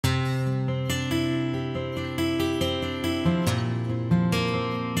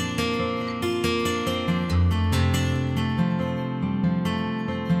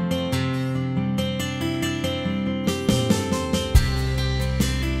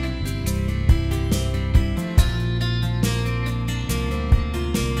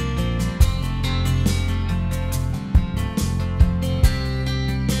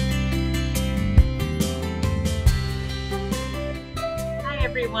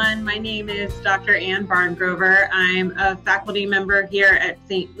everyone. My name is Dr. Ann Barngrover. I'm a faculty member here at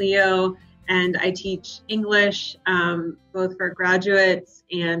St. Leo, and I teach English both for graduates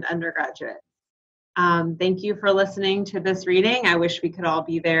and undergraduates. Thank you for listening to this reading. I wish we could all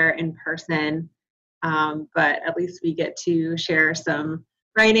be there in person, but at least we get to share some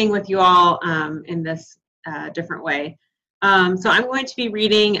writing with you all in this different way. So I'm going to be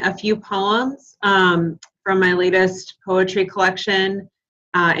reading a few poems from my latest poetry collection,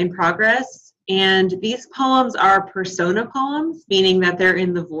 In Progress. And these poems are persona poems, meaning that they're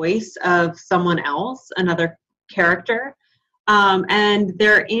in the voice of someone else, another character. And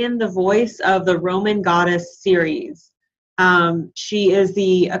they're in the voice of the Roman goddess Ceres. She is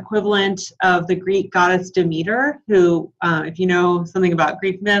the equivalent of the Greek goddess Demeter, who, if you know something about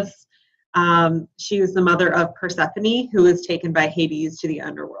Greek myths, she was the mother of Persephone, who was taken by Hades to the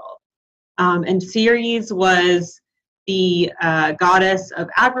underworld. And Ceres was the goddess of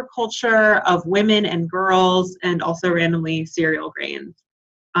agriculture, of women and girls, and also randomly cereal grains.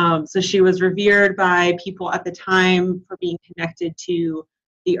 So she was revered by people at the time for being connected to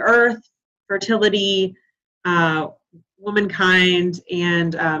the earth, fertility, womankind,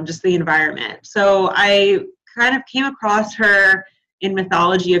 and just the environment. So I kind of came across her in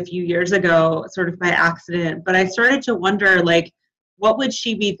mythology a few years ago, sort of by accident, but I started to wonder, like, what would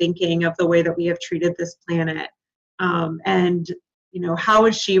she be thinking of the way that we have treated this planet? And, you know, how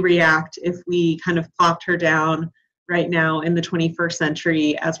would she react if we kind of plopped her down right now in the 21st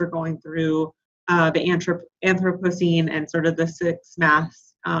century as we're going through the Anthropocene and sort of the sixth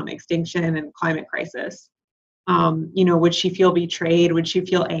mass extinction and climate crisis? You know, would she feel betrayed? Would she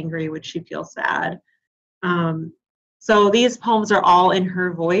feel angry? Would she feel sad? So these poems are all in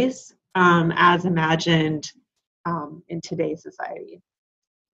her voice as imagined in today's society.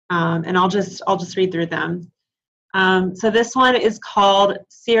 And I'll just read through them. So this one is called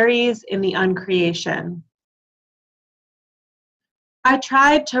Ceres in the Uncreation. I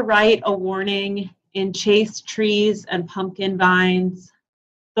tried to write a warning in chaste trees and pumpkin vines.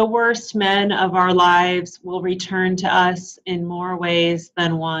 The worst men of our lives will return to us in more ways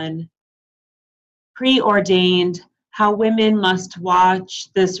than one. Preordained, how women must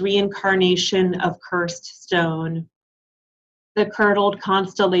watch this reincarnation of cursed stone. The curdled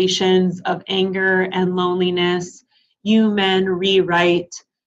constellations of anger and loneliness you men rewrite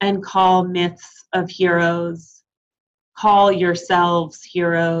and call myths of heroes. Call yourselves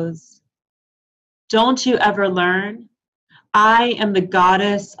heroes. Don't you ever learn? I am the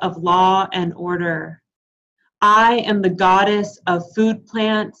goddess of law and order. I am the goddess of food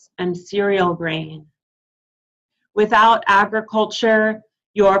plants and cereal grain. Without agriculture,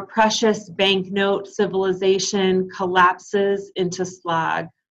 your precious banknote civilization collapses into slag.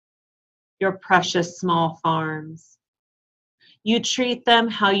 Your precious small farms. You treat them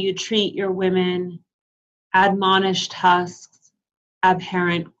how you treat your women, admonished husks,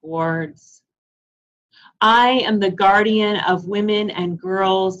 abhorrent gourds. I am the guardian of women and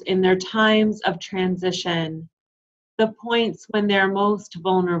girls in their times of transition, the points when they're most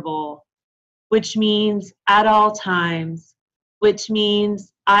vulnerable, which means at all times, which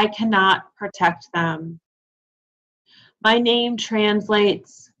means I cannot protect them. My name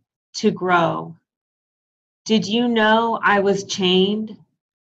translates to grow. Did you know I was chained?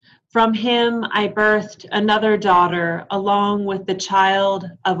 From him I birthed another daughter along with the child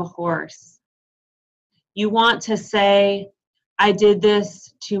of a horse. You want to say, I did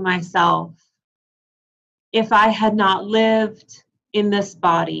this to myself. If I had not lived in this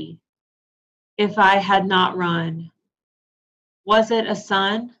body, if I had not run, was it a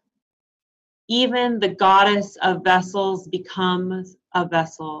son? Even the goddess of vessels becomes a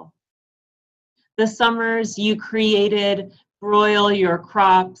vessel. The summers you created broil your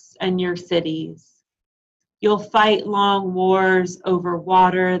crops and your cities. You'll fight long wars over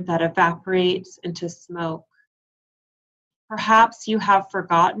water that evaporates into smoke. Perhaps you have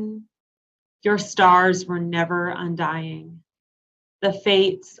forgotten your stars were never undying. The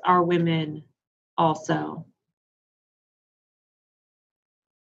fates are women also.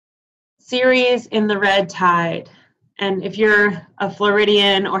 Ceres in the Red Tide. And if you're a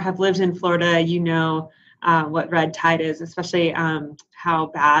Floridian or have lived in Florida, you know what red tide is, especially how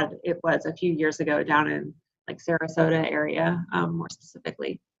bad it was a few years ago down in like Sarasota area, more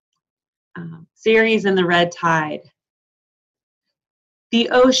specifically. Ceres in the Red Tide. The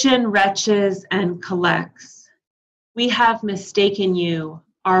ocean retches and collects. We have mistaken you,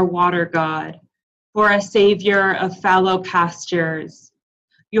 our water god, for a savior of fallow pastures,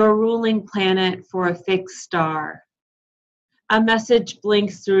 your ruling planet for a fixed star. A message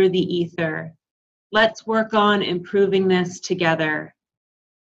blinks through the ether. Let's work on improving this together.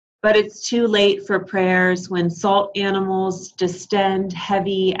 But it's too late for prayers when salt animals distend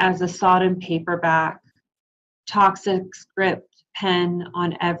heavy as a sodden paperback, toxic script pen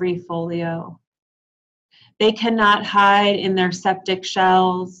on every folio. They cannot hide in their septic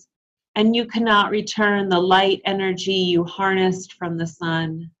shells, and you cannot return the light energy you harnessed from the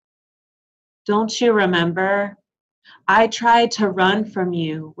sun. Don't you remember? I tried to run from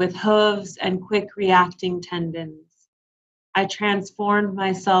you with hooves and quick reacting tendons. I transformed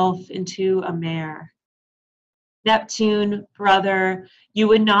myself into a mare. Neptune, brother, you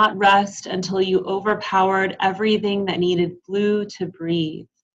would not rest until you overpowered everything that needed glue to breathe.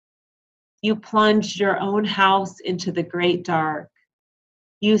 You plunged your own house into the great dark.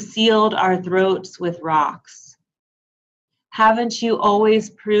 You sealed our throats with rocks. Haven't you always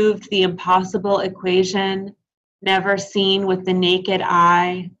proved the impossible equation, never seen with the naked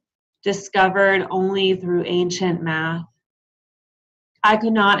eye, discovered only through ancient math? I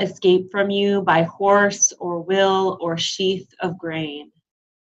could not escape from you by horse or will or sheath of grain.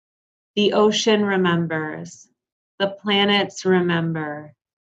 The ocean remembers. The planets remember.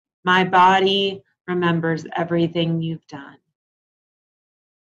 My body remembers everything you've done.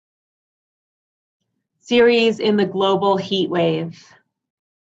 Series in the global heat wave.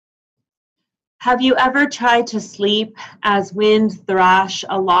 Have you ever tried to sleep as wind thrash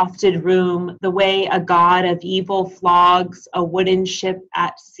a lofted room the way a god of evil flogs a wooden ship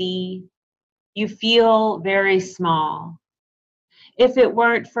at sea? You feel very small. If it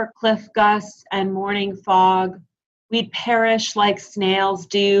weren't for cliff gusts and morning fog, we'd perish like snails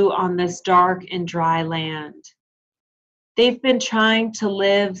do on this dark and dry land. They've been trying to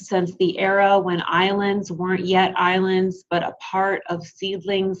live since the era when islands weren't yet islands, but a part of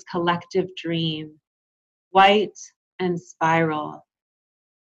seedlings' collective dream, white and spiral.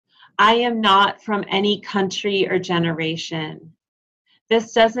 I am not from any country or generation.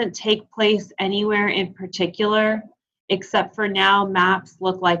 This doesn't take place anywhere in particular, except for now maps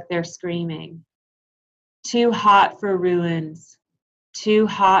look like they're screaming. Too hot for ruins, too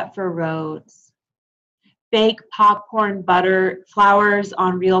hot for roads. Bake popcorn butter flowers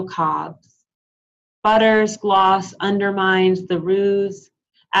on real cobs. Butter's gloss undermines the ruse,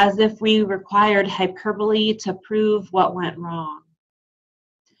 as if we required hyperbole to prove what went wrong.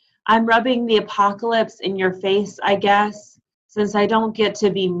 I'm rubbing the apocalypse in your face, I guess, since I don't get to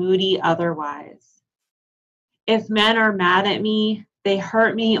be moody otherwise. If men are mad at me, they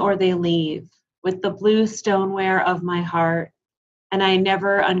hurt me or they leave, with the blue stoneware of my heart, and I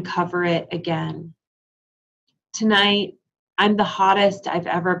never uncover it again. Tonight, I'm the hottest I've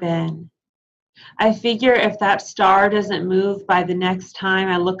ever been. I figure if that star doesn't move by the next time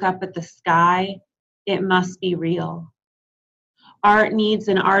I look up at the sky, it must be real. Art needs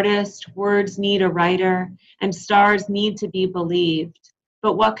an artist, words need a writer, and stars need to be believed.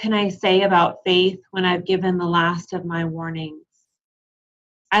 But what can I say about faith when I've given the last of my warnings?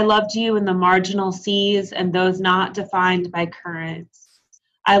 I loved you in the marginal seas and those not defined by currents.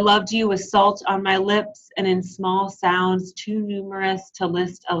 I loved you with salt on my lips and in small sounds too numerous to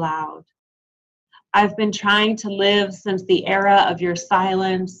list aloud. I've been trying to live since the era of your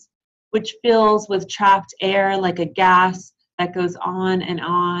silence, which fills with trapped air like a gasp that goes on, and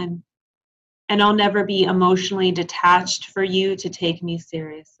I'll never be emotionally detached for you to take me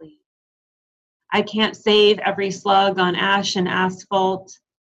seriously. I can't save every slug on ash and asphalt,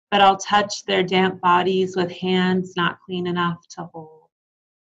 but I'll touch their damp bodies with hands not clean enough to hold.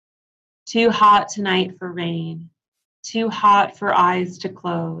 Too hot tonight for rain, too hot for eyes to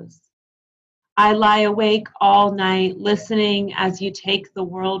close. I lie awake all night listening as you take the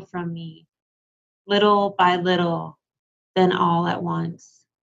world from me, little by little, then all at once.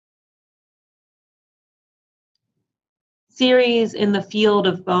 Series in the field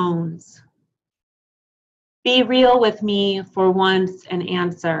of bones. Be real with me for once and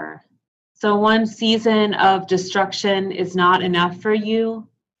answer. So one season of destruction is not enough for you?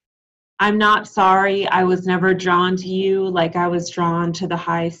 I'm not sorry I was never drawn to you like I was drawn to the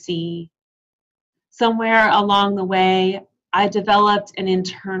high sea. Somewhere along the way, I developed an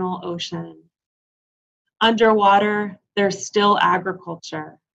internal ocean. Underwater, there's still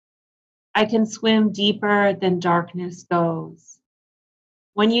agriculture. I can swim deeper than darkness goes.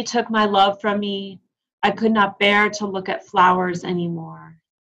 When you took my love from me, I could not bear to look at flowers anymore.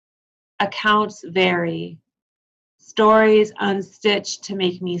 Accounts vary. Stories unstitched to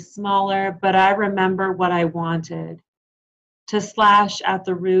make me smaller, but I remember what I wanted. To slash at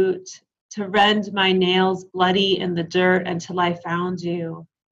the root, to rend my nails bloody in the dirt until I found you.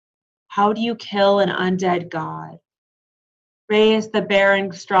 How do you kill an undead god? Raise the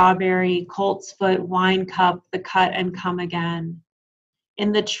barren strawberry, colt's foot, wine cup, the cut and come again.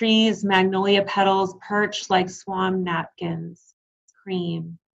 In the trees, magnolia petals perch like swan napkins,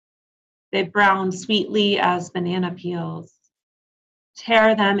 cream. They brown sweetly as banana peels.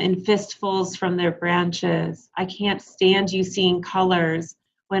 Tear them in fistfuls from their branches. I can't stand you seeing colors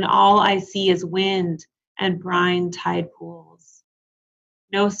when all I see is wind and brine tide pools.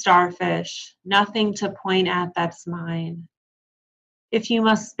 No starfish, nothing to point at that's mine. If you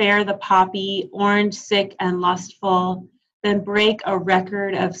must spare the poppy, orange sick and lustful, then break a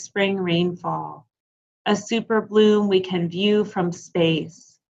record of spring rainfall, a super bloom we can view from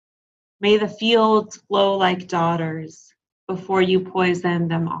space. May the fields glow like daughters before you poison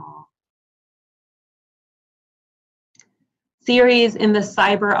them all. Series in the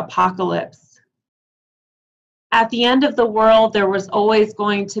cyber apocalypse. At the end of the world, there was always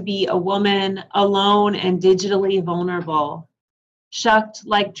going to be a woman alone and digitally vulnerable, shucked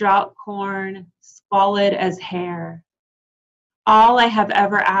like drought corn, squalid as hair. All I have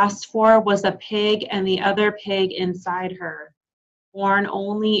ever asked for was a pig and the other pig inside her, born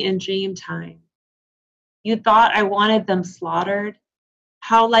only in dream time. You thought I wanted them slaughtered?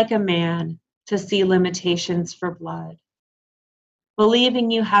 How like a man to see limitations for blood.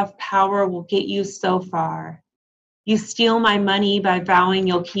 Believing you have power will get you so far. You steal my money by vowing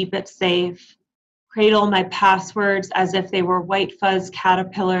you'll keep it safe. Cradle my passwords as if they were white fuzz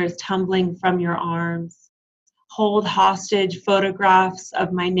caterpillars tumbling from your arms. Hold hostage photographs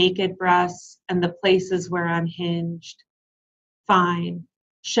of my naked breasts and the places where I'm hinged. Fine.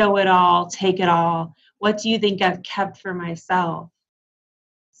 Show it all, take it all. What do you think I've kept for myself?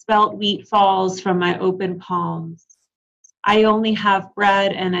 Spelt wheat falls from my open palms. I only have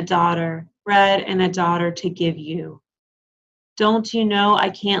bread and a daughter to give you. Don't you know I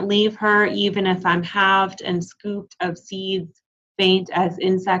can't leave her even if I'm halved and scooped of seeds faint as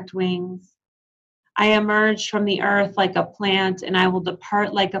insect wings? I emerge from the earth like a plant, and I will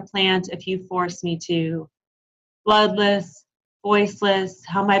depart like a plant if you force me to. Bloodless, voiceless,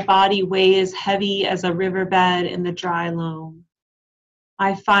 how my body weighs heavy as a riverbed in the dry loam.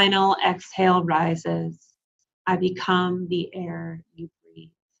 My final exhale rises. I become the air you breathe.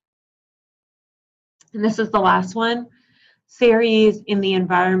 And this is the last one, series in the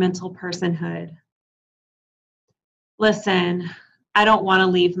environmental personhood. Listen, I don't want to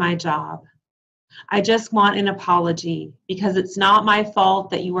leave my job. I just want an apology because it's not my fault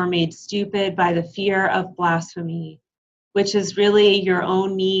that you were made stupid by the fear of blasphemy, which is really your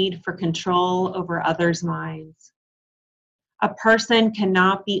own need for control over others' minds. A person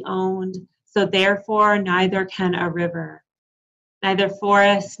cannot be owned, so therefore neither can a river, neither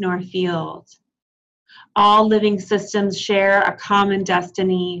forest nor field. All living systems share a common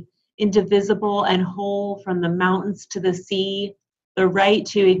destiny, indivisible and whole from the mountains to the sea, the right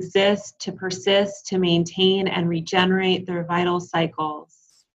to exist, to persist, to maintain and regenerate their vital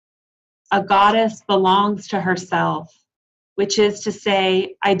cycles. A goddess belongs to herself, which is to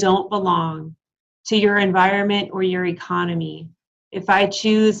say, I don't belong to your environment or your economy. If I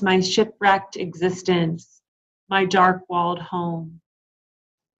choose my shipwrecked existence, my dark-walled home.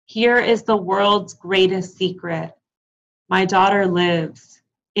 Here is the world's greatest secret. My daughter lives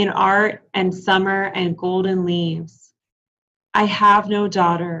in art and summer and golden leaves. I have no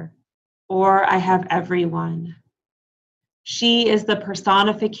daughter, or I have everyone. She is the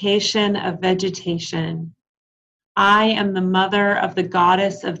personification of vegetation. I am the mother of the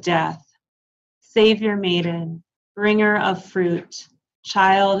goddess of death, savior maiden, bringer of fruit,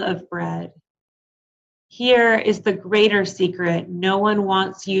 child of bread. Here is the greater secret no one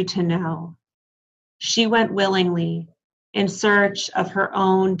wants you to know. She went willingly in search of her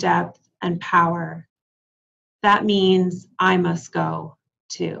own depth and power. That means I must go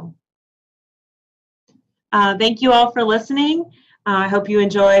too. Thank you all for listening. I hope you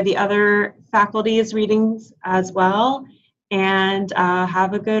enjoy the other faculty's readings as well, and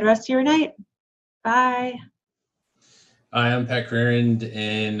have a good rest of your night. Bye. Hi, I'm Pat Rearend,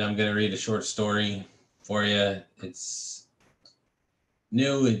 and I'm going to read a short story for you. It's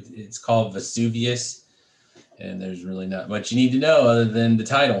new. It's called Vesuvius, and there's really not much you need to know other than the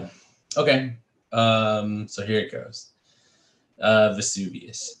title. Okay, so here it goes.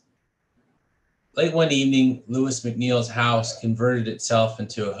 Vesuvius. Late one evening, Louis McNeil's house converted itself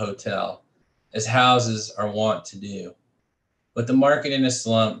into a hotel, as houses are wont to do. With the market in a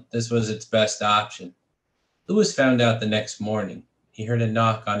slump, this was its best option. Louis found out the next morning. He heard a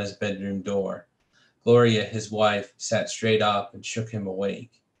knock on his bedroom door. Gloria, his wife, sat straight up and shook him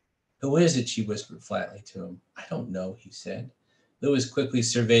awake. "Who is it?" she whispered flatly to him. "I don't know," he said. Louis quickly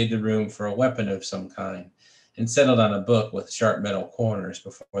surveyed the room for a weapon of some kind and settled on a book with sharp metal corners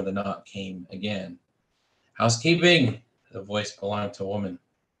before the knock came again. "Housekeeping," The voice belonged to a woman.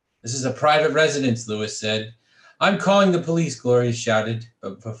 "This is a private residence," Lewis said. "I'm calling the police," Gloria shouted.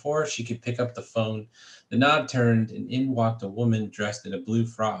 But before she could pick up the phone, the knob turned and in walked a woman dressed in a blue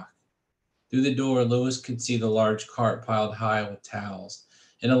frock. Through the door, Lewis could see the large cart piled high with towels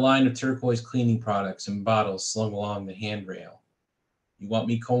and a line of turquoise cleaning products and bottles slung along the handrail. "You want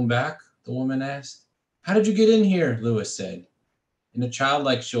me comb back?" the woman asked. "How did you get in here?" Lewis said. In a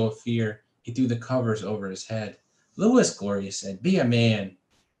childlike show of fear, he threw the covers over his head. "Lewis," Gloria said, "be a man."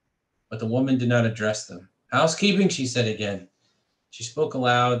 But the woman did not address them. "Housekeeping," she said again. She spoke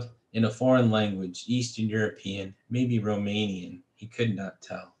aloud in a foreign language, Eastern European, maybe Romanian. He could not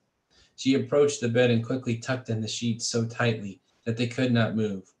tell. She approached the bed and quickly tucked in the sheets so tightly that they could not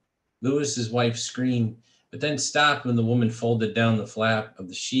move. Lewis's wife screamed, but then stopped when the woman folded down the flap of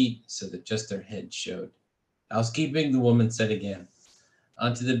the sheet so that just her head showed. "Housekeeping," the woman said again.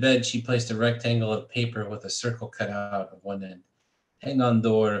 Onto the bed, she placed a rectangle of paper with a circle cut out of one end. "Hang on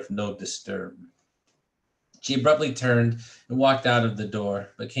door if no disturb." She abruptly turned and walked out of the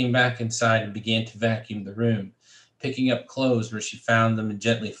door, but came back inside and began to vacuum the room, picking up clothes where she found them and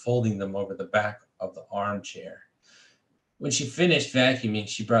gently folding them over the back of the armchair. When she finished vacuuming,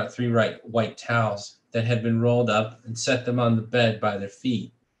 she brought 3 white towels that had been rolled up and set them on the bed by their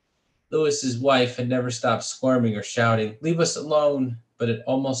feet. Lewis's wife had never stopped squirming or shouting, "Leave us alone," but it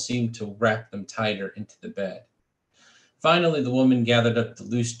almost seemed to wrap them tighter into the bed. Finally, the woman gathered up the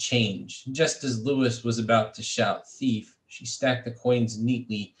loose change. Just as Lewis was about to shout "thief," she stacked the coins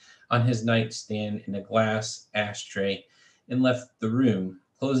neatly on his nightstand in a glass ashtray and left the room,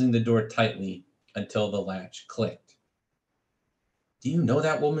 closing the door tightly until the latch clicked. "Do you know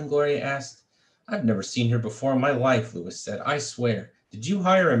that woman?" Gloria asked. "I've never seen her before in my life," Lewis said. "I swear. Did you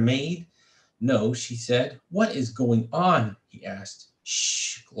hire a maid?" "No," she said. "What is going on?" he asked.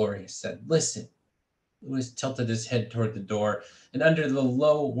 "Shh," Gloria said. "Listen." Lewis tilted his head toward the door, and under the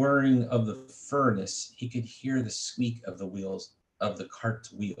low whirring of the furnace, he could hear the squeak of the wheels of the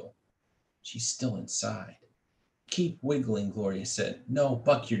cart's wheel. "She's still inside." "Keep wiggling," Gloria said. "No,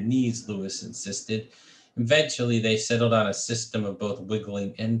 buck your knees," Lewis insisted. Eventually, they settled on a system of both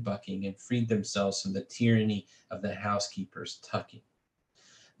wiggling and bucking and freed themselves from the tyranny of the housekeeper's tucking.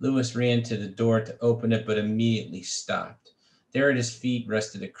 Lewis ran to the door to open it, but immediately stopped. There at his feet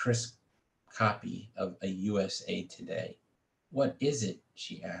rested a crisp copy of a USA Today. "What is it?"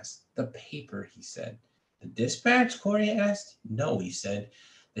 she asked. "The paper," he said. "The Dispatch?" Gloria asked. "No," he said.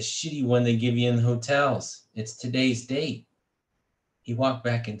 "The shitty one they give you in the hotels. It's today's date." He walked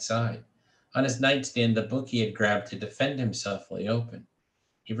back inside. On his nightstand, the book he had grabbed to defend himself lay open.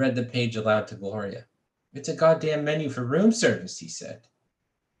 He read the page aloud to Gloria. "It's a goddamn menu for room service," he said.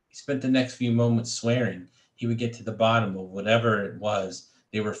 He spent the next few moments swearing he would get to the bottom of whatever it was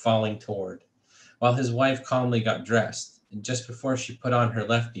they were falling toward, while his wife calmly got dressed, and just before she put on her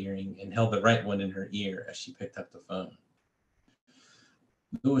left earring and held the right one in her ear as she picked up the phone.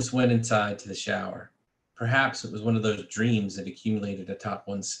 Lewis went inside to the shower. Perhaps it was one of those dreams that accumulated atop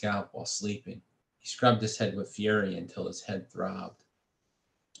one's scalp while sleeping. He scrubbed his head with fury until his head throbbed.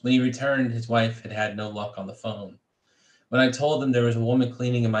 When he returned, his wife had had no luck on the phone. "When I told them there was a woman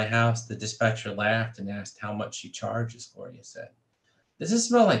cleaning in my house, the dispatcher laughed and asked how much she charges," Gloria said. "Does it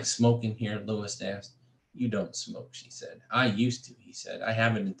smell like smoke in here?" Lewis asked. "You don't smoke," she said. "I used to," he said. "I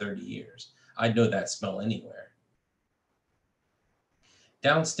haven't in 30 years. I'd know that smell anywhere."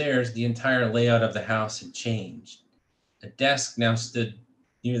 Downstairs, the entire layout of the house had changed. A desk now stood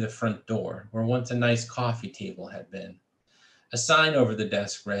near the front door, where once a nice coffee table had been. A sign over the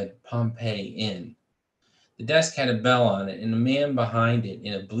desk read, "Pompeii Inn." The desk had a bell on it, and a man behind it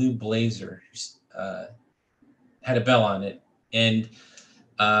in a blue blazer had a bell on it, and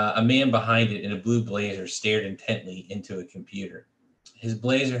a man behind it in a blue blazer stared intently into a computer. His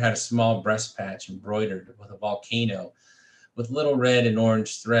blazer had a small breast patch embroidered with a volcano with little red and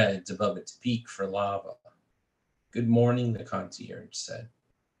orange threads above its peak for lava. "Good morning," the concierge said.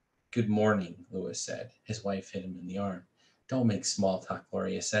 "Good morning," Lewis said. His wife hit him in the arm. "Don't make small talk,"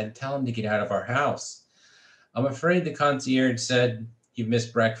 Gloria said. "Tell him to get out of our house." "I'm afraid," the concierge said, "you've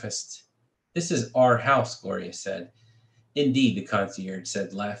missed breakfast." "This is our house," Gloria said. "Indeed," the concierge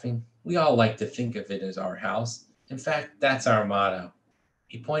said, laughing. "We all like to think of it as our house. In fact, that's our motto."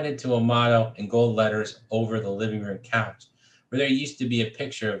 He pointed to a motto in gold letters over the living room couch, where there used to be a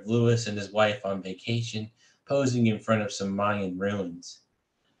picture of Lewis and his wife on vacation, posing in front of some Mayan ruins.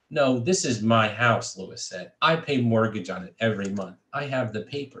 "No, this is my house," Lewis said. "I pay mortgage on it every month. I have the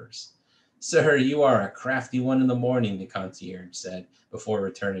papers." "Sir, you are a crafty one in the morning," the concierge said, before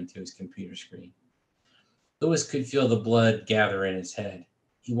returning to his computer screen. Lewis could feel the blood gather in his head.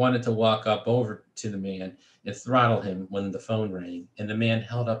 He wanted to walk up over to the man and throttle him when the phone rang, and the man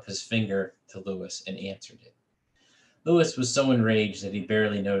held up his finger to Lewis and answered it. Lewis was so enraged that he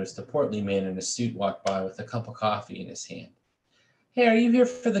barely noticed a portly man in a suit walk by with a cup of coffee in his hand. "Hey, are you here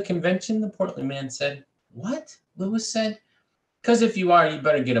for the convention?" the portly man said. "What?" Lewis said. "'Cause if you are, you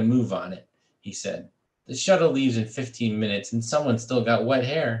better get a move on it," he said. "The shuttle leaves in 15 minutes, and someone's still got wet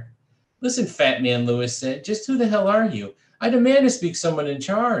hair." "Listen, fat man," Lewis said, "just who the hell are you? I demand to speak to someone in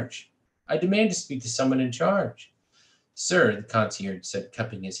charge. "Sir," the concierge said,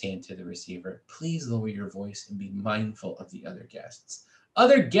 cupping his hand to the receiver, "please lower your voice and be mindful of the other guests."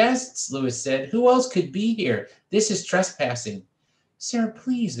 "Other guests?" Lewis said. "Who else could be here? This is trespassing." "Sir,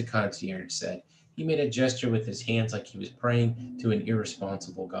 please," the concierge said. He made a gesture with his hands like he was praying to an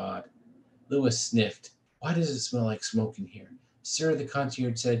irresponsible god. Lewis sniffed. "Why does it smell like smoke in here?" "Sir," the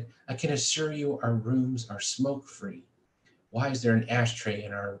concierge said, "I can assure you our rooms are smoke-free." "Why is there an ashtray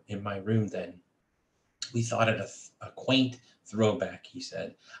in my room then?" "We thought it a quaint throwback," he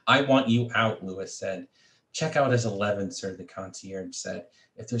said. "I want you out," Lewis said. "Checkout is 11, sir," the concierge said.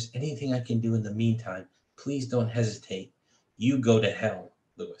 "If there's anything I can do in the meantime, please don't hesitate." "You go to hell,"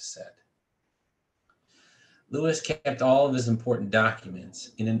 Lewis said. Lewis kept all of his important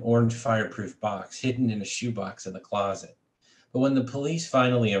documents in an orange fireproof box hidden in a shoebox in the closet. But when the police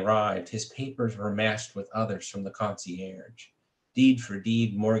finally arrived, his papers were matched with others from the concierge. Deed for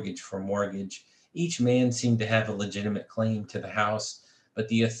deed, mortgage for mortgage. Each man seemed to have a legitimate claim to the house, but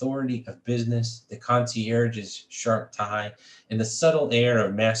the authority of business, the concierge's sharp tie, and the subtle air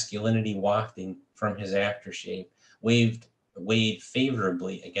of masculinity wafting from his aftershave weighed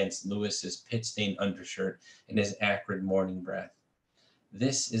favorably against Lewis's pit-stained undershirt and his acrid morning breath.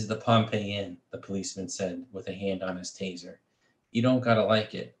 "This is the Pompey Inn," the policeman said with a hand on his taser. "You don't gotta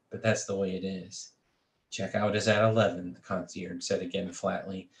like it, but that's the way it is." "Checkout is at 11, the concierge said again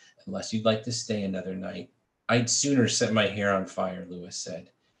flatly, "unless you'd like to stay another night." "I'd sooner set my hair on fire," Lewis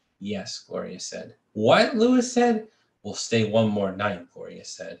said. "Yes," Gloria said. "What?" Lewis said. "We'll stay one more night," Gloria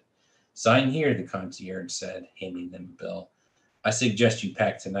said. "Sign here," the concierge said, handing them a bill. "I suggest you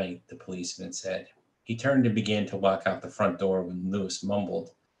pack tonight," the policeman said. He turned and began to walk out the front door when Lewis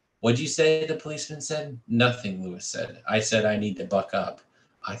mumbled. "What'd you say?" the policeman said. "Nothing," Lewis said. "I said I need to buck up."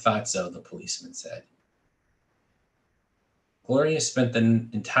 "I thought so," the policeman said. Gloria spent the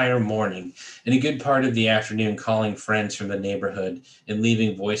entire morning and a good part of the afternoon calling friends from the neighborhood and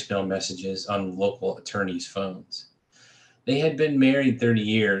leaving voicemail messages on local attorneys' phones. They had been married 30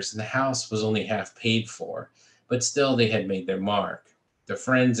 years and the house was only half paid for, but still they had made their mark. Their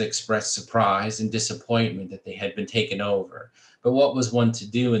friends expressed surprise and disappointment that they had been taken over, but what was one to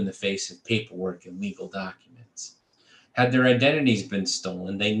do in the face of paperwork and legal documents? Had their identities been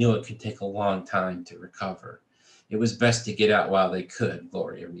stolen, they knew it could take a long time to recover. It was best to get out while they could,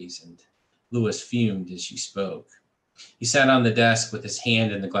 Gloria reasoned. Lewis fumed as she spoke. He sat on the desk with his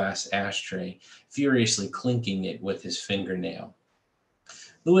hand in the glass ashtray, furiously clinking it with his fingernail.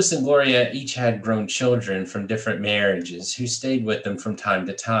 Lewis and Gloria each had grown children from different marriages who stayed with them from time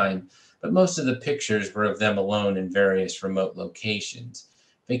to time, but most of the pictures were of them alone in various remote locations,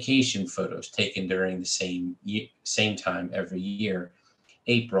 vacation photos taken during the same time every year.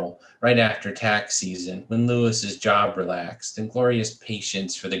 April, right after tax season, when Lewis's job relaxed and Gloria's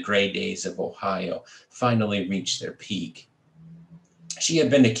patience for the gray days of Ohio finally reached their peak. She had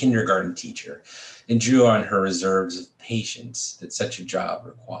been a kindergarten teacher and drew on her reserves of patience that such a job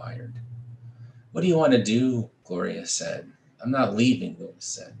required. "What do you want to do?" Gloria said. "I'm not leaving," Lewis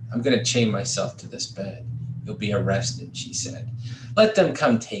said. "I'm going to chain myself to this bed." "You'll be arrested," she said. "Let them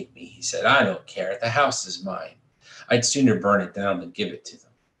come take me," he said. "I don't care. The house is mine. I'd sooner burn it down than give it to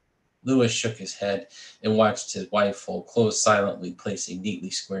them." Lewis shook his head and watched his wife fold clothes silently, placing neatly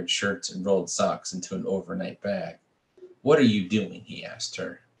squared shirts and rolled socks into an overnight bag. "What are you doing?" he asked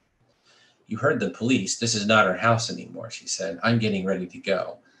her. "You heard the police. This is not our house anymore," she said. "I'm getting ready to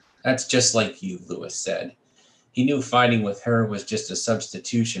go." "That's just like you," Lewis said. He knew fighting with her was just a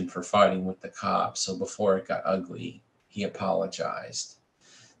substitution for fighting with the cops, so before it got ugly, he apologized.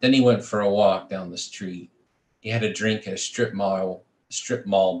 Then he went for a walk down the street. He had a drink at a strip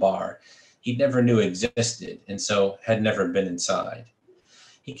mall bar he never knew existed, and so had never been inside.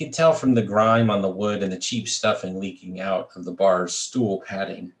 He could tell from the grime on the wood and the cheap stuffing leaking out of the bar's stool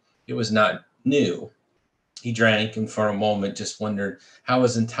padding. It was not new. He drank and for a moment just wondered how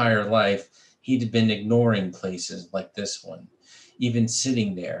his entire life he'd been ignoring places like this one. Even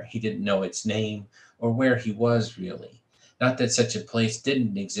sitting there, he didn't know its name or where he was really. Not that such a place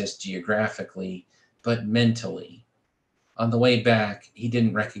didn't exist geographically, but mentally. On the way back, he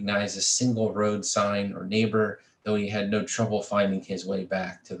didn't recognize a single road sign or neighbor though he had no trouble finding his way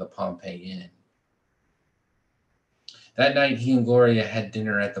back to the Pompeii Inn. That night, he and Gloria had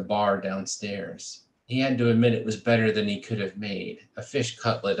dinner at the bar downstairs. He had to admit it was better than he could have made, a fish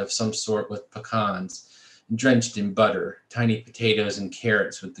cutlet of some sort with pecans, drenched in butter, tiny potatoes and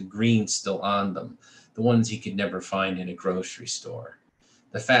carrots with the greens still on them, the ones he could never find in a grocery store.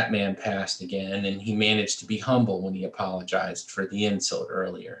 The fat man passed again, and he managed to be humble when he apologized for the insult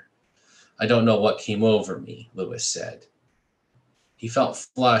earlier. "I don't know what came over me," Lewis said. He felt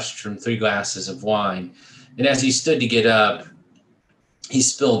flushed from 3 glasses of wine, and as he stood to get up, he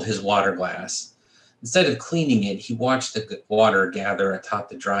spilled his water glass. Instead of cleaning it, he watched the water gather atop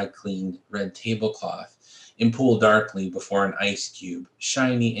the dry-cleaned red tablecloth and pool darkly before an ice cube,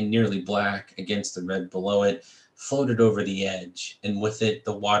 shiny and nearly black against the red below it, floated over the edge, and with it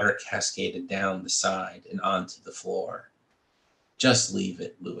the water cascaded down the side and onto the floor. "Just leave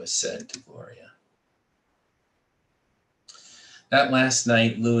it," Lewis said to Gloria. That last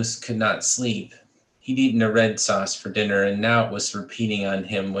night, Lewis could not sleep. He'd eaten a red sauce for dinner, and now it was repeating on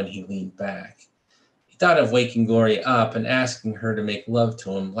him when he leaned back. He thought of waking Gloria up and asking her to make love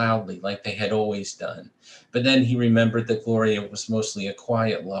to him loudly like they had always done. But then he remembered that Gloria was mostly a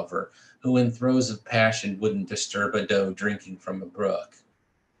quiet lover who in throes of passion wouldn't disturb a doe drinking from a brook.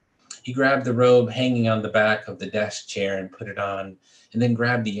 He grabbed the robe hanging on the back of the desk chair and put it on, and then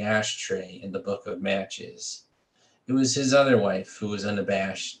grabbed the ashtray and the book of matches. It was his other wife who was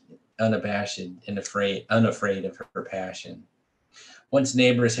unabashed and unafraid of her passion. Once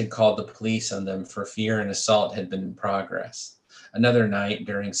neighbors had called the police on them for fear an assault had been in progress. Another night,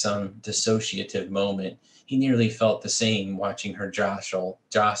 during some dissociative moment, he nearly felt the same watching her jostle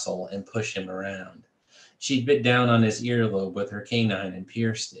and push him around. She'd bit down on his earlobe with her canine and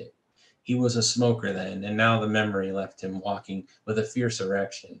pierced it. He was a smoker then, and now the memory left him walking with a fierce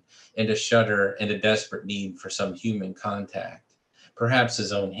erection and a shudder and a desperate need for some human contact, perhaps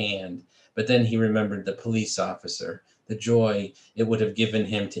his own hand. But then he remembered the police officer, the joy it would have given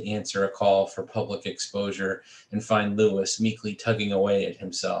him to answer a call for public exposure and find Lewis meekly tugging away at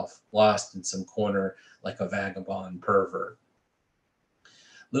himself, lost in some corner like a vagabond pervert.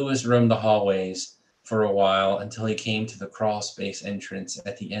 Lewis roamed the hallways for a while until he came to the crawl space entrance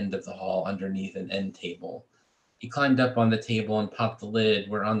at the end of the hall underneath an end table. He climbed up on the table and popped the lid,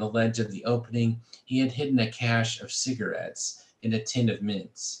 where on the ledge of the opening he had hidden a cache of cigarettes and a tin of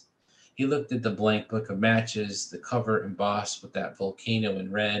mints. He looked at the blank book of matches, the cover embossed with that volcano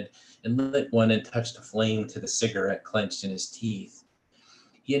in red, and lit one and touched a flame to the cigarette clenched in his teeth.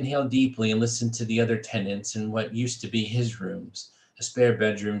 He inhaled deeply and listened to the other tenants in what used to be his rooms, a spare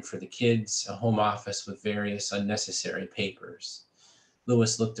bedroom for the kids, a home office with various unnecessary papers.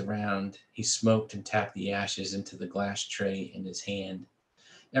 Lewis looked around. He smoked and tapped the ashes into the glass tray in his hand.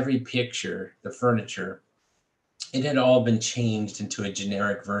 Every picture, the furniture, it had all been changed into a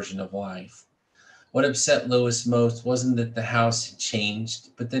generic version of life. What upset Lewis most wasn't that the house had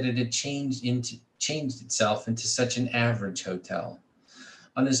changed, but that it had changed itself into such an average hotel.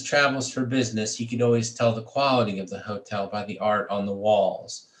 On his travels for business, he could always tell the quality of the hotel by the art on the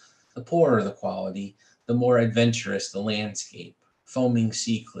walls. The poorer the quality, the more adventurous the landscape. Foaming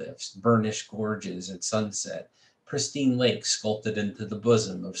sea cliffs, burnished gorges at sunset, pristine lakes sculpted into the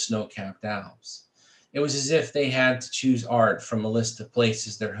bosom of snow-capped Alps. It was as if they had to choose art from a list of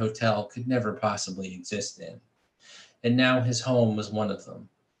places their hotel could never possibly exist in. And now his home was one of them.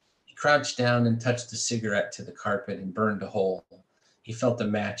 He crouched down and touched a cigarette to the carpet and burned a hole. He felt the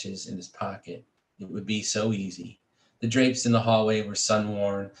matches in his pocket. It would be so easy. The drapes in the hallway were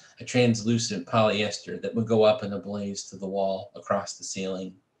sun-worn, a translucent polyester that would go up in a blaze to the wall across the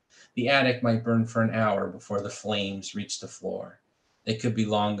ceiling. The attic might burn for an hour before the flames reached the floor. They could be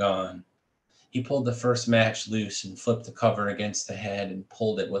long gone. He pulled the first match loose and flipped the cover against the head and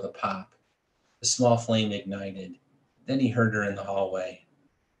pulled it with a pop. The small flame ignited. Then he heard her in the hallway.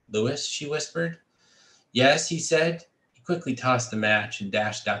 "Lewis?" she whispered. "Yes," he said. He quickly tossed the match and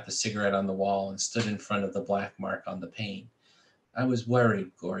dashed out the cigarette on the wall and stood in front of the black mark on the pane. "I was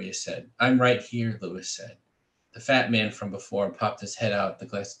worried," Gloria said. "I'm right here," Lewis said. The fat man from before popped his head out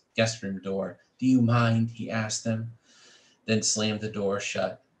the guest room door. "Do you mind?" he asked them, then slammed the door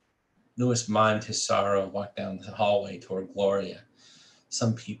shut. Lewis mimed his sorrow and walked down the hallway toward Gloria.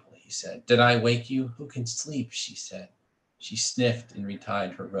 "Some people," he said. "Did I wake you?" "Who can sleep?" she said. She sniffed and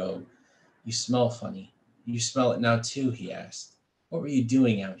retied her robe. "You smell funny." "You smell it now too?" he asked. "What were you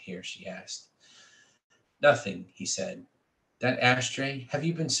doing out here?" she asked. "Nothing," he said. "That ashtray, have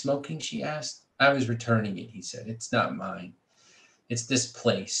you been smoking?" she asked. "I was returning it," he said. "It's not mine. It's this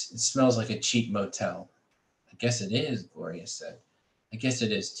place. It smells like a cheap motel." "I guess it is," Gloria said. "I guess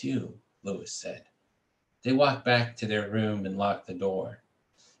it is too," Lewis said. They walked back to their room and locked the door.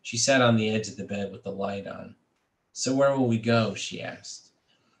 She sat on the edge of the bed with the light on. "So where will we go?" she asked.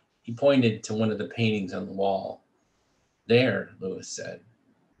 He pointed to one of the paintings on the wall. "There," Louis said.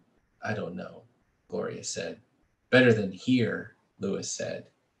 "I don't know," Gloria said. "Better than here," Louis said.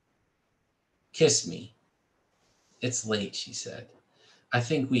 "Kiss me." "It's late," she said. "I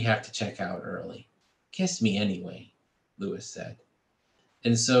think we have to check out early." "Kiss me anyway," Louis said.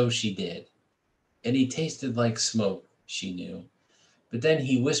 And so she did. And he tasted like smoke, she knew. But then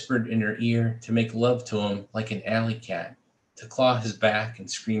he whispered in her ear to make love to him like an alley cat, to claw his back and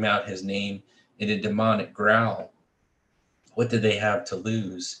scream out his name in a demonic growl. What did they have to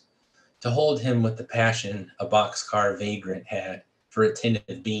lose? To hold him with the passion a boxcar vagrant had for a tin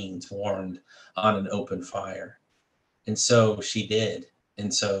of beans warmed on an open fire. And so she did,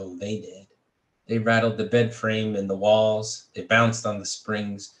 and so they did. They rattled the bed frame and the walls, they bounced on the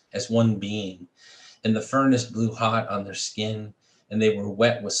springs as one being, and the furnace blew hot on their skin, and they were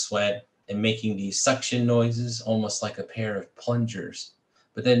wet with sweat and making these suction noises almost like a pair of plungers.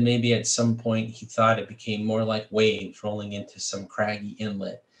 But then maybe at some point he thought it became more like waves rolling into some craggy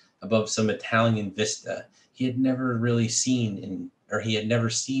inlet above some Italian vista he had never really seen he had never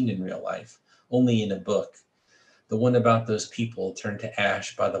seen in real life, only in a book. The one about those people turned to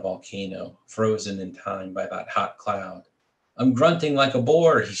ash by the volcano, frozen in time by that hot cloud. "I'm grunting like a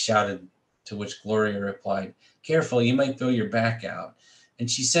boar," he shouted, to which Gloria replied, "Careful, you might throw your back out."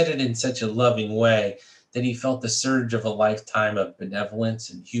 And she said it in such a loving way that he felt the surge of a lifetime of benevolence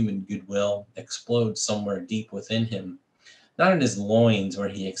and human goodwill explode somewhere deep within him. Not in his loins where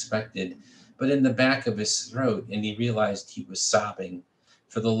he expected, but in the back of his throat, and he realized he was sobbing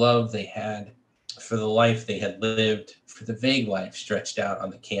for the love they had, for the life they had lived, for the vague life stretched out on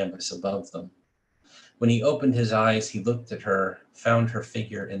the canvas above them. When he opened his eyes, he looked at her, found her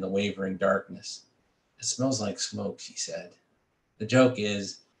figure in the wavering darkness. "It smells like smoke," she said. "The joke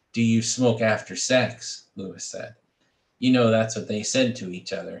is, do you smoke after sex?" Louis said. "You know, that's what they said to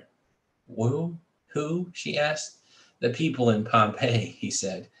each other." Who? She asked. "The people in Pompeii," he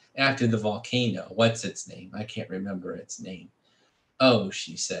said. "After the volcano. What's its name? I can't remember its name." "Oh,"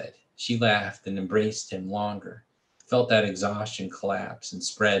 she said. She laughed and embraced him longer, felt that exhaustion collapse and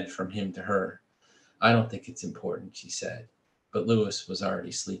spread from him to her. "I don't think it's important," she said. But Louis was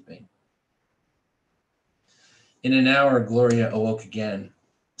already sleeping. In an hour, Gloria awoke again.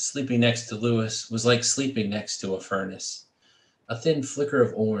 Sleeping next to Louis was like sleeping next to a furnace. A thin flicker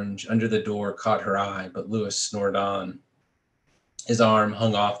of orange under the door caught her eye, but Louis snored on. His arm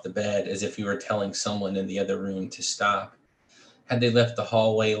hung off the bed as if he were telling someone in the other room to stop. Had they left the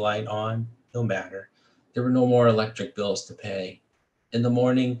hallway light on? No matter. There were no more electric bills to pay. In the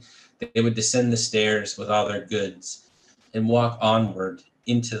morning, they would descend the stairs with all their goods and walk onward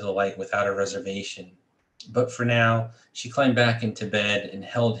into the light without a reservation. But for now, she climbed back into bed and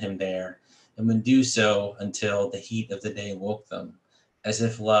held him there, and would do so until the heat of the day woke them, as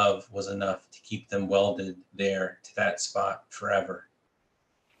if love was enough to keep them welded there to that spot forever.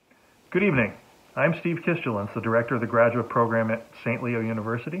 Good evening. I'm Steve Kistulentz, the director of the graduate program at St. Leo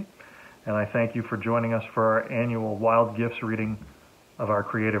University, and I thank you for joining us for our annual Wild Gifts reading of our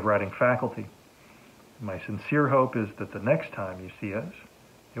creative writing faculty. My sincere hope is that the next time you see us,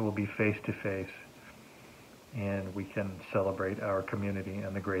 it will be face-to-face, and we can celebrate our community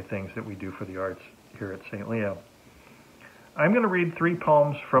and the great things that we do for the arts here at St. Leo. I'm going to read 3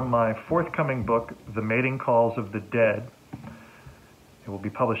 poems from my forthcoming book, The Mating Calls of the Dead. It will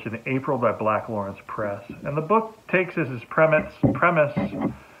be published in April by Black Lawrence Press. And the book takes as its premise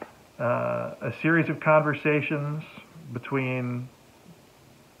a series of conversations between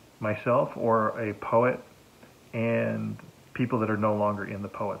myself or a poet and people that are no longer in the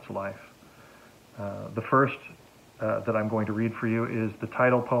poet's life. The first that I'm going to read for you is the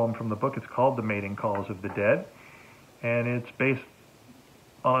title poem from the book. It's called The Mating Calls of the Dead, and it's based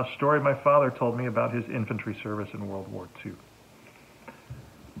on a story my father told me about his infantry service in World War II.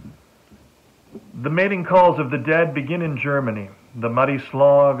 The mating calls of the dead begin in Germany, the muddy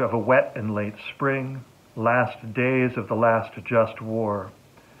slog of a wet and late spring, last days of the last just war.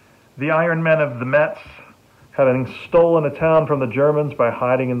 The iron men of the Metz, having stolen a town from the Germans by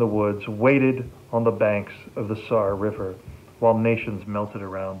hiding in the woods, waited on the banks of the Saar River while nations melted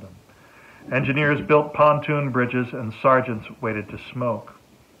around them. Engineers built pontoon bridges and sergeants waited to smoke.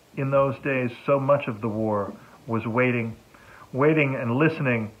 In those days, so much of the war was waiting and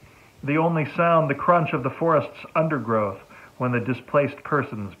listening. The only sound, the crunch of the forest's undergrowth when the displaced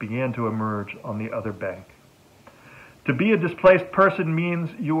persons began to emerge on the other bank. To be a displaced person means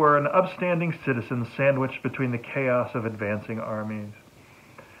you are an upstanding citizen sandwiched between the chaos of advancing armies.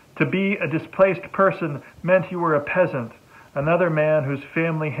 To be a displaced person meant you were a peasant, another man whose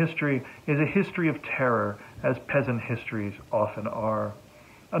family history is a history of terror, as peasant histories often are.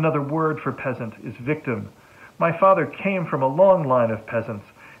 Another word for peasant is victim. My father came from a long line of peasants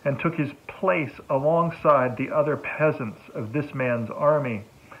and took his place alongside the other peasants of this man's army.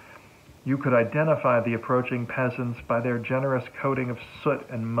 You could identify the approaching peasants by their generous coating of soot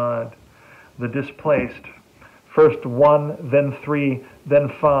and mud. The displaced, first 1, then 3, then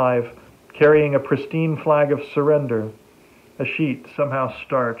 5, carrying a pristine flag of surrender, a sheet somehow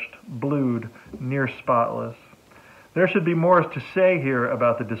starched, blued, near spotless. There should be more to say here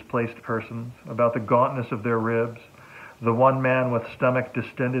about the displaced persons, about the gauntness of their ribs, the one man with stomach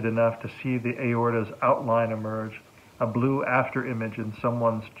distended enough to see the aorta's outline emerge, a blue after-image in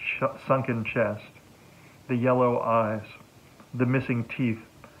someone's sunken chest, the yellow eyes, the missing teeth,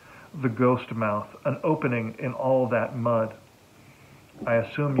 the ghost mouth, an opening in all that mud. I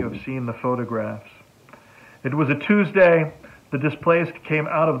assume you have seen the photographs. It was a Tuesday. The displaced came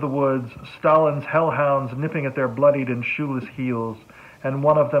out of the woods, Stalin's hellhounds nipping at their bloodied and shoeless heels, and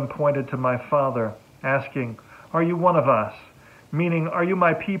one of them pointed to my father, asking, "Are you one of us?" Meaning, "Are you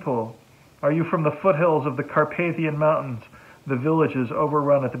my people? Are you from the foothills of the Carpathian Mountains, the villages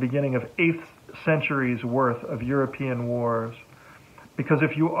overrun at the beginning of 8th centuries worth of European wars? Because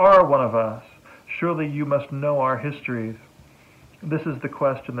if you are one of us, surely you must know our histories." This is the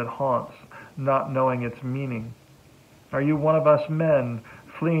question that haunts, not knowing its meaning. Are you one of us men,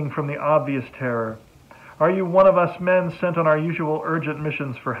 fleeing from the obvious terror? Are you one of us men sent on our usual urgent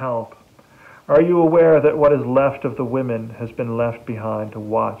missions for help? Are you aware that what is left of the women has been left behind to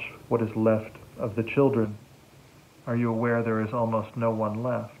watch what is left of the children? Are you aware there is almost no one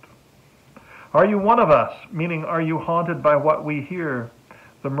left? Are you one of us, meaning are you haunted by what we hear?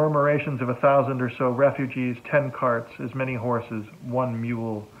 The murmurations of 1,000 or so refugees, 10 carts, as many horses, 1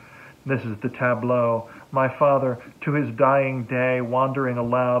 mule. This is the tableau. My father, to his dying day, wondering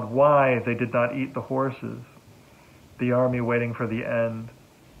aloud why they did not eat the horses. The army waiting for the end.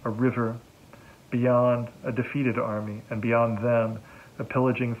 A river. Beyond, a defeated army, and beyond them, a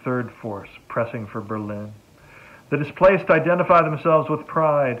pillaging third force pressing for Berlin. The displaced identify themselves with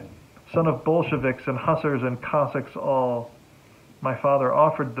pride, son of Bolsheviks and hussars and Cossacks all. My father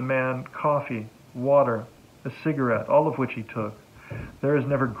offered the man coffee, water, a cigarette, all of which he took. There is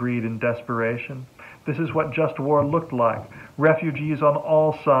never greed in desperation. This is what just war looked like. Refugees on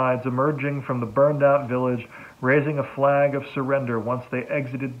all sides emerging from the burned-out village, raising a flag of surrender once they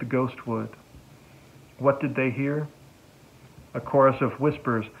exited the ghost wood. What did they hear? A chorus of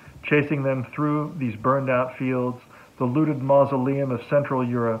whispers chasing them through these burned-out fields, the looted mausoleum of Central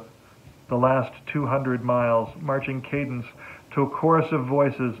Europe, the last 200 miles, marching cadence to a chorus of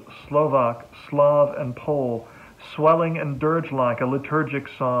voices, Slovak, Slav, and Pole, swelling and dirge-like a liturgic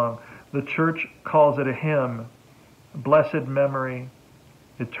song. The church calls it a hymn, blessed memory,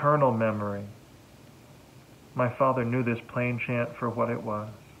 eternal memory. My father knew this plain chant for what it was,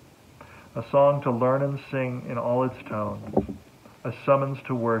 a song to learn and sing in all its tones, a summons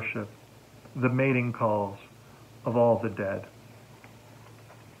to worship, the mating calls of all the dead.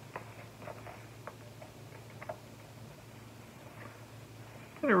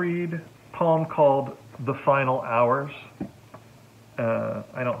 I'm going to read a poem called The Final Hours.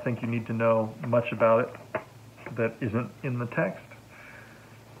 I don't think you need to know much about it that isn't in the text.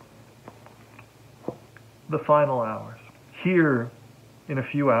 The Final Hours. Here, in a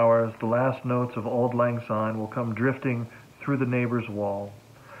few hours, the last notes of Auld Lang Syne will come drifting through the neighbor's wall.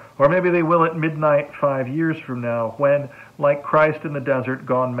 Or maybe they will at midnight 5 years from now, when, like Christ in the desert,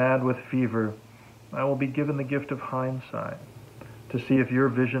 gone mad with fever, I will be given the gift of hindsight to see if your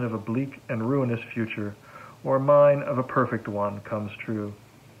vision of a bleak and ruinous future or mine of a perfect one comes true.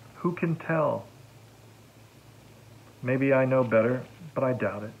 Who can tell? Maybe I know better, but I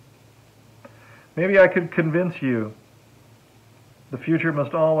doubt it. Maybe I could convince you the future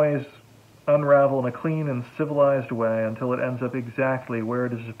must always unravel in a clean and civilized way until it ends up exactly where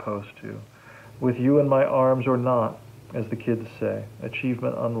it is supposed to, with you in my arms or not, as the kids say,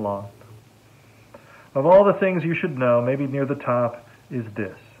 achievement unlocked. Of all the things you should know, maybe near the top is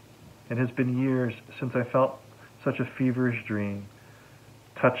this. It has been years since I felt such a feverish dream,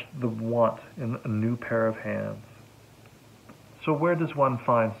 touched the want in a new pair of hands. So where does one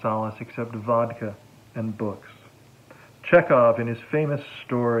find solace except vodka and books? Chekhov, in his famous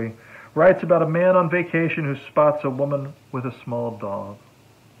story, writes about a man on vacation who spots a woman with a small dog,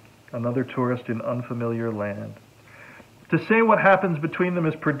 another tourist in unfamiliar land. To say what happens between them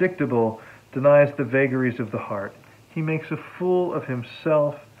is predictable denies the vagaries of the heart. He makes a fool of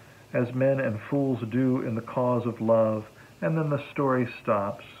himself, as men and fools do in the cause of love, and then the story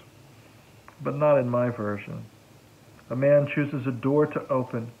stops. but not in my version. A man chooses a door to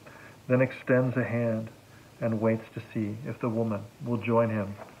open, then extends a hand and waits to see if the woman will join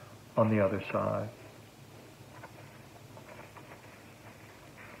him on the other side.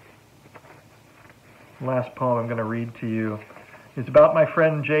 Last poem I'm going to read to you is about my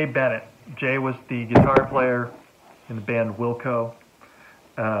friend Jay Bennett. Jay was the guitar player in the band Wilco.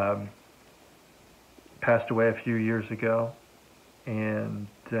 Passed away a few years ago. And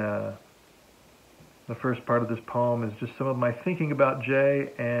the first part of this poem is just some of my thinking about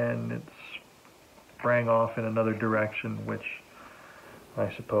Jay, and it sprang off in another direction, which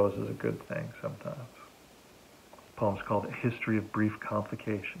I suppose is a good thing sometimes. The poem's called A History of Brief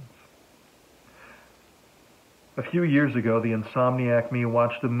Complications. A few years ago, the insomniac me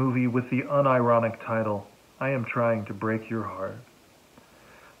watched a movie with the unironic title, I Am Trying to Break Your Heart.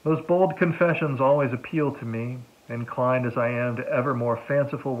 Those bold confessions always appeal to me, inclined as I am to ever more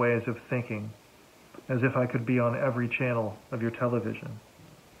fanciful ways of thinking, as if I could be on every channel of your television.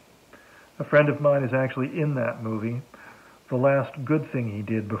 A friend of mine is actually in that movie, the last good thing he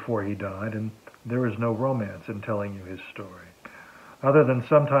did before he died, and there is no romance in telling you his story, other than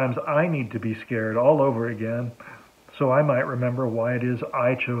sometimes I need to be scared all over again, so I might remember why it is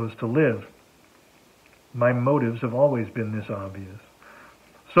I chose to live. My motives have always been this obvious.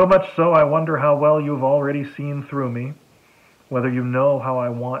 So much so I wonder how well you've already seen through me, whether you know how I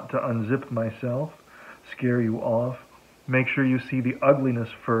want to unzip myself, scare you off, make sure you see the ugliness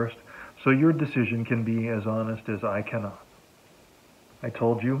first, so your decision can be as honest as I cannot. I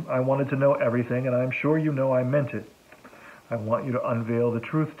told you I wanted to know everything, and I'm sure you know I meant it. I want you to unveil the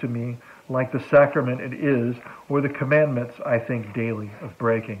truth to me like the sacrament it is, or the commandments I think daily of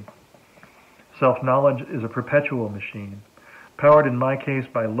breaking. Self-knowledge is a perpetual machine, powered in my case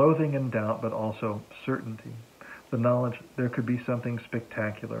by loathing and doubt, but also certainty, the knowledge there could be something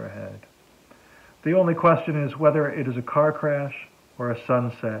spectacular ahead. The only question is whether it is a car crash, or a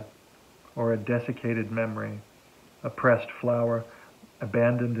sunset, or a desiccated memory, a pressed flower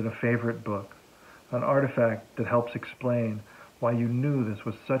abandoned in a favorite book, an artifact that helps explain why you knew this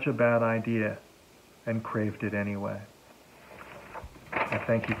was such a bad idea and craved it anyway. I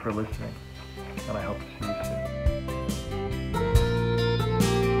thank you for listening, and I hope to see you soon.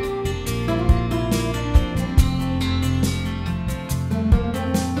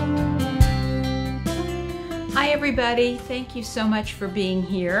 Hi everybody, thank you so much for being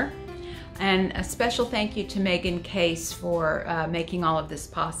here, and a special thank you to Megan Case for making all of this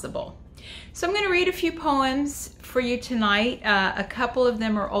possible. So I'm going to read a few poems for you tonight. A couple of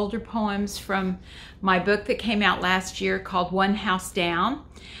them are older poems from my book that came out last year called One House Down,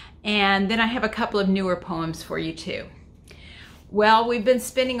 and then I have a couple of newer poems for you too. Well, we've been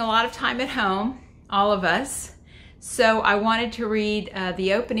spending a lot of time at home, all of us, so I wanted to read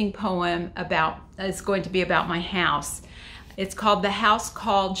the opening poem is going to be about my house. It's called The House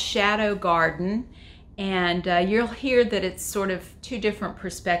Called Shadow Garden, and you'll hear that it's sort of two different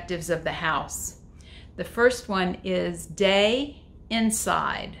perspectives of the house. The first one is day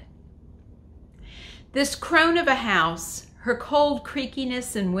inside. This crone of a house, her cold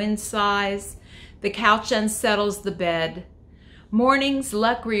creakiness and wind sighs, the couch unsettles the bed. Mornings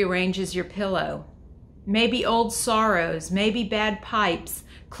luck rearranges your pillow. Maybe old sorrows, maybe bad pipes,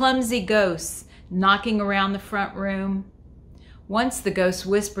 clumsy ghosts knocking around the front room. Once the ghost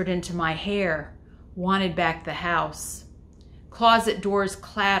whispered into my hair, wanted back the house. Closet doors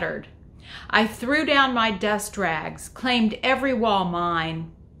clattered. I threw down my dust rags, claimed every wall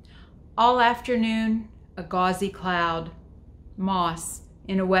mine. All afternoon, a gauzy cloud, moss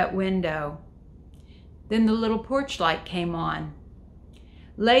in a wet window. Then the little porch light came on.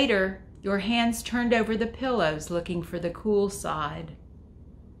 Later, your hands turned over the pillows looking for the cool side.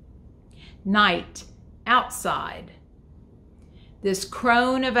 Night, outside. This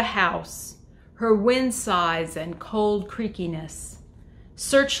crone of a house, her wind sighs and cold creakiness.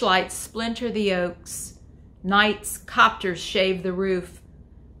 Searchlights splinter the oaks. Nights, copters shave the roof.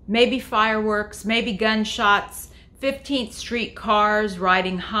 Maybe fireworks, maybe gunshots, 15th Street cars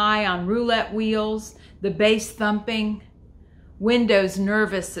riding high on roulette wheels, the bass thumping. Windows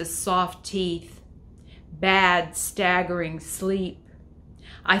nervous as soft teeth. Bad, staggering sleep.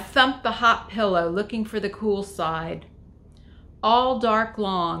 I thumped the hot pillow looking for the cool side. All dark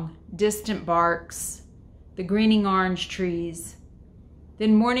long, distant barks, the greening orange trees.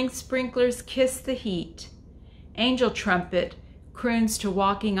 Then morning sprinklers kiss the heat. Angel trumpet croons to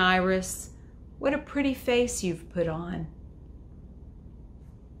walking iris, what a pretty face you've put on.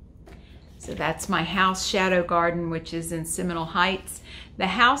 So that's my house, Shadow Garden, which is in Seminole Heights. The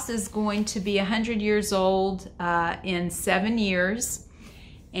house is going to be 100 years old in 7 years.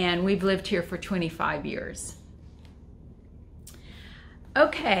 and we've lived here for 25 years.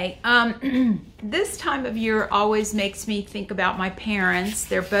 Okay, this time of year always makes me think about my parents.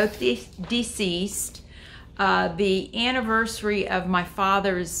 They're both deceased. The anniversary of my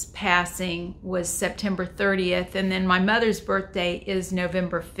father's passing was September 30th, and then my mother's birthday is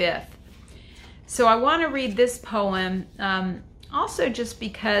November 5th. So I want to read this poem, also just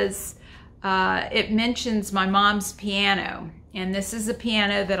because it mentions my mom's piano. And this is a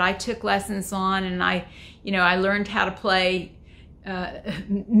piano that I took lessons on, and I learned how to play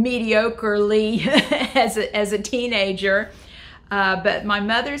mediocrely as a teenager. But my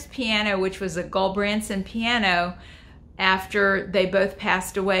mother's piano, which was a Gulbranson piano, after they both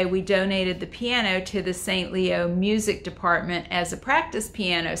passed away, we donated the piano to the St. Leo music department as a practice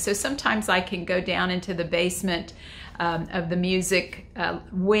piano. So sometimes I can go down into the basement of the music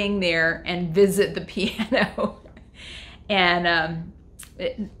wing there and visit the piano. And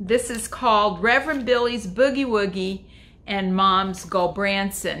this is called Reverend Billy's Boogie Woogie and Mom's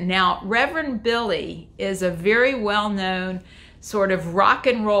Gulbranson. Now, Reverend Billy is a very well-known sort of rock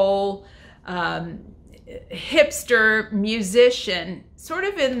and roll hipster musician, sort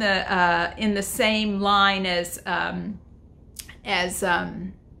of in the same line as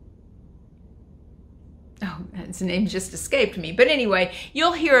oh, his name just escaped me. But anyway,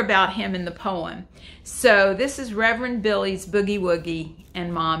 you'll hear about him in the poem. So this is Reverend Billy's Boogie Woogie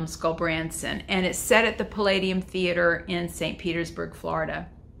and Mom's Gulbranson, and it's set at the Palladium Theater in St. Petersburg, Florida.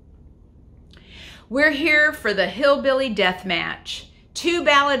 We're here for the Hillbilly Death Match. Two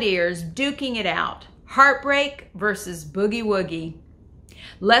balladeers duking it out. Heartbreak versus Boogie Woogie.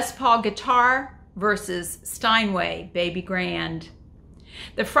 Les Paul guitar versus Steinway Baby Grand.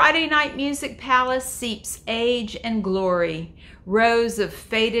 The Friday Night Music Palace seeps age and glory. Rows of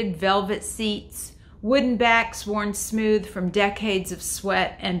faded velvet seats, wooden backs worn smooth from decades of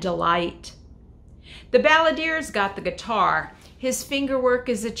sweat and delight. The balladeer's got the guitar. His fingerwork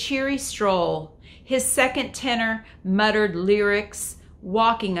is a cheery stroll. His second tenor muttered lyrics,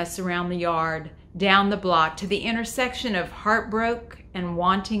 walking us around the yard, down the block to the intersection of heartbroke and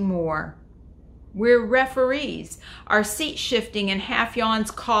wanting more. We're referees. Our seat shifting and half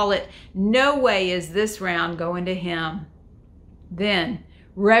yawns call it, no way is this round going to him. Then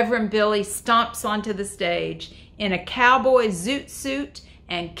Reverend Billy stomps onto the stage in a cowboy zoot suit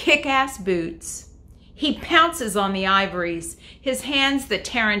and kick-ass boots. He pounces on the ivories, his hands the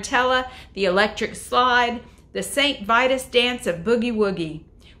tarantella, the electric slide, the St. Vitus dance of boogie woogie.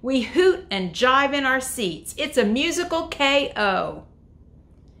 We hoot and jive in our seats. It's a musical KO.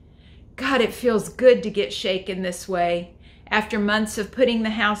 God, it feels good to get shaken this way after months of putting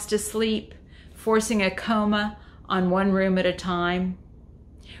the house to sleep, forcing a coma on one room at a time.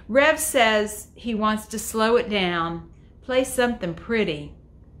 Rev says he wants to slow it down, play something pretty.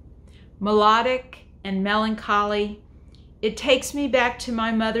 Melodic and melancholy, it takes me back to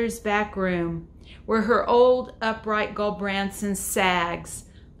my mother's back room, where her old upright Gulbranson sags,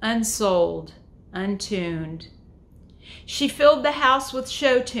 unsold, untuned. She filled the house with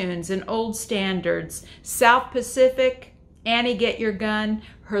show tunes and old standards, South Pacific, Annie Get Your Gun,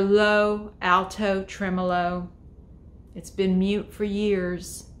 her low alto tremolo. It's been mute for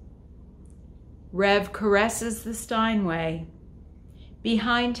years. Rev caresses the Steinway.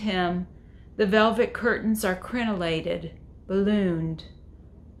 Behind him, the velvet curtains are crenelated, ballooned.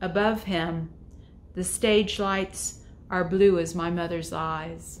 Above him, the stage lights are blue as my mother's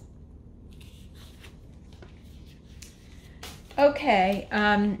eyes. Okay,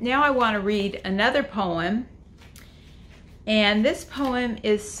 now I want to read another poem. And this poem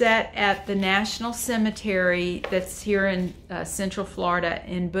is set at the National Cemetery that's here in Central Florida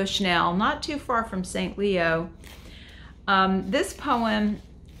in Bushnell, not too far from St. Leo. This poem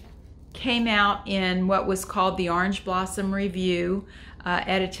came out in what was called the Orange Blossom Review,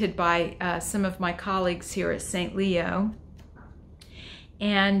 edited by some of my colleagues here at St. Leo.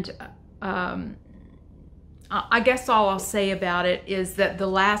 And I guess all I'll say about it is that the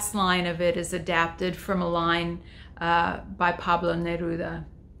last line of it is adapted from a line by Pablo Neruda.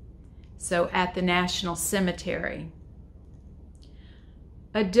 So, at the National Cemetery.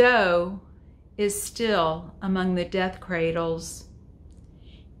 A doe is still among the death cradles.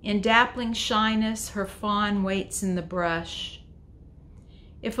 In dappling shyness, her fawn waits in the brush.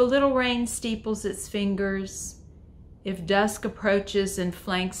 If a little rain steeples its fingers, if dusk approaches and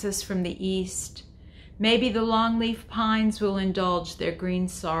flanks us from the east, maybe the longleaf pines will indulge their green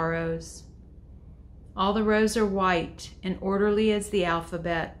sorrows. All the rows are white and orderly as the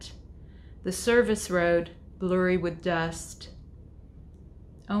alphabet, the service road blurry with dust.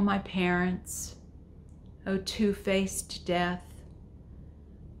 Oh, my parents, oh, two-faced death,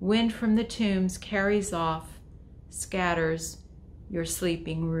 Wind from the tombs carries off, scatters your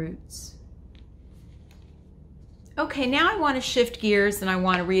sleeping roots. Okay, now I want to shift gears and I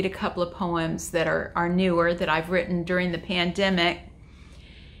want to read a couple of poems that are newer that I've written during the pandemic.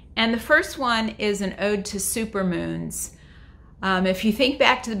 And the first one is an ode to supermoons. If you think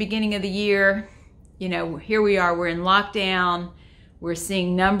back to the beginning of the year, you know, here we are, we're in lockdown, we're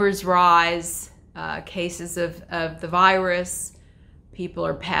seeing numbers rise, cases of the virus, people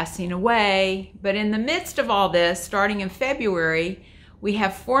are passing away. But in the midst of all this, starting in February, we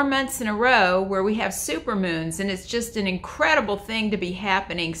have 4 months in a row where we have supermoons, and it's just an incredible thing to be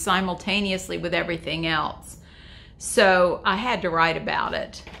happening simultaneously with everything else. So I had to write about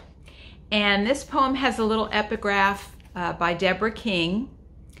it. And this poem has a little epigraph by Deborah King.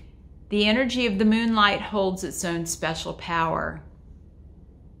 The energy of the moonlight holds its own special power.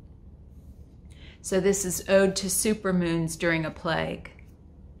 So this is Ode to Supermoons During a Plague.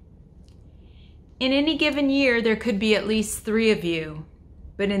 In any given year, there could be at least 3 of you.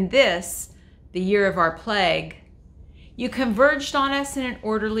 But in this, the year of our plague, you converged on us in an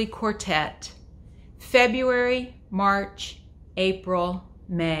orderly quartet. February, March, April,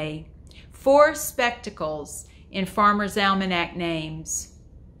 May. 4 spectacles in Farmer's Almanac names.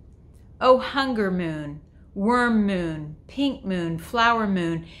 Oh, hunger moon, worm moon, pink moon, flower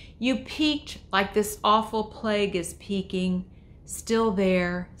moon, you peaked like this awful plague is peaking. Still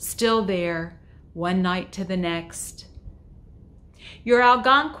there, one night to the next. Your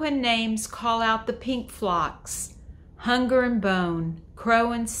Algonquin names call out the pink flocks, hunger and bone,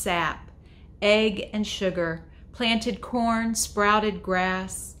 crow and sap, egg and sugar, planted corn, sprouted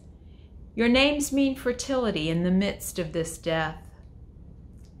grass. Your names mean fertility in the midst of this death.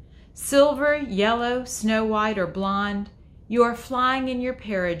 Silver, yellow, snow white, or blonde, you are flying in your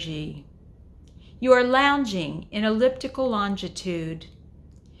perigee. You are lounging in elliptical longitude.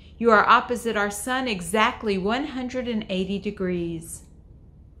 You are opposite our sun exactly 180 degrees.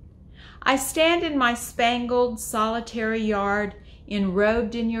 I stand in my spangled, solitary yard,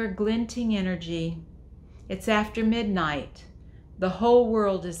 enrobed in your glinting energy. It's after midnight. The whole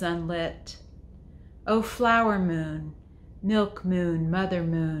world is unlit. Oh, flower moon, milk moon, mother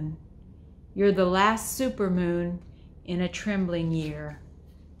moon, you're the last supermoon in a trembling year.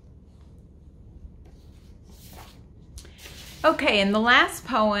 Okay, and the last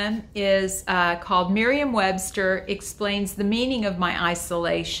poem is called Merriam-Webster Explains the Meaning of My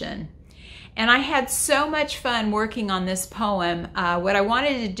Isolation. And I had so much fun working on this poem. What I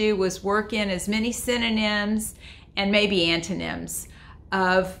wanted to do was work in as many synonyms and maybe antonyms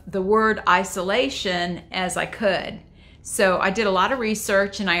of the word isolation as I could. So I did a lot of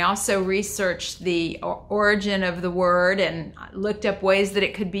research, and I also researched the origin of the word and looked up ways that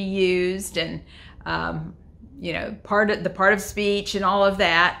it could be used, and you know, the part of speech and all of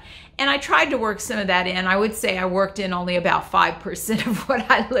that. And I tried to work some of that in. I would say I worked in only about 5% of what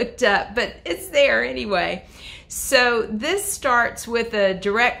I looked up, but it's there anyway. So this starts with a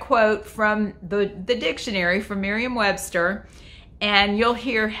direct quote from the dictionary from Merriam-Webster, and you'll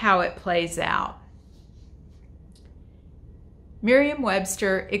hear how it plays out.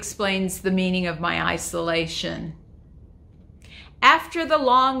 Merriam-Webster explains the meaning of my isolation. After the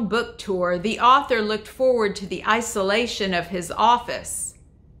long book tour, the author looked forward to the isolation of his office,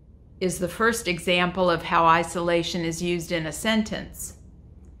 is the first example of how isolation is used in a sentence.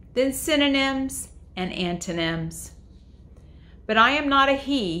 Then synonyms and antonyms. But I am not a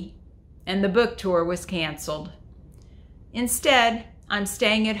he, and the book tour was canceled. Instead, I'm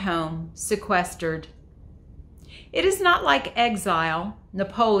staying at home, sequestered. It is not like exile,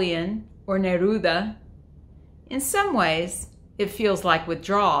 Napoleon, or Neruda. In some ways, it feels like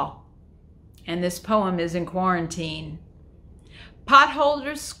withdrawal, and this poem is in quarantine.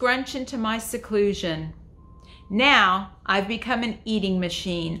 Potholders scrunch into my seclusion. Now I've become an eating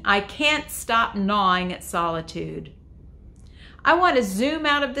machine. I can't stop gnawing at solitude. I want to zoom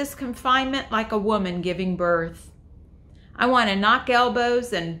out of this confinement like a woman giving birth. I want to knock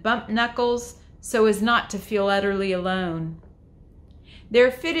elbows and bump knuckles so as not to feel utterly alone. There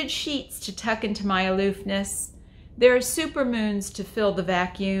are fitted sheets to tuck into my aloofness. There are supermoons to fill the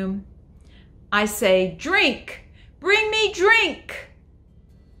vacuum. I say, drink! Bring me drink!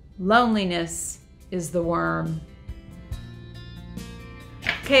 Loneliness is the worm.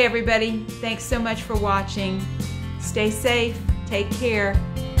 Okay, everybody, thanks so much for watching. Stay safe, take care,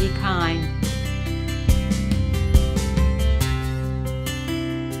 be kind.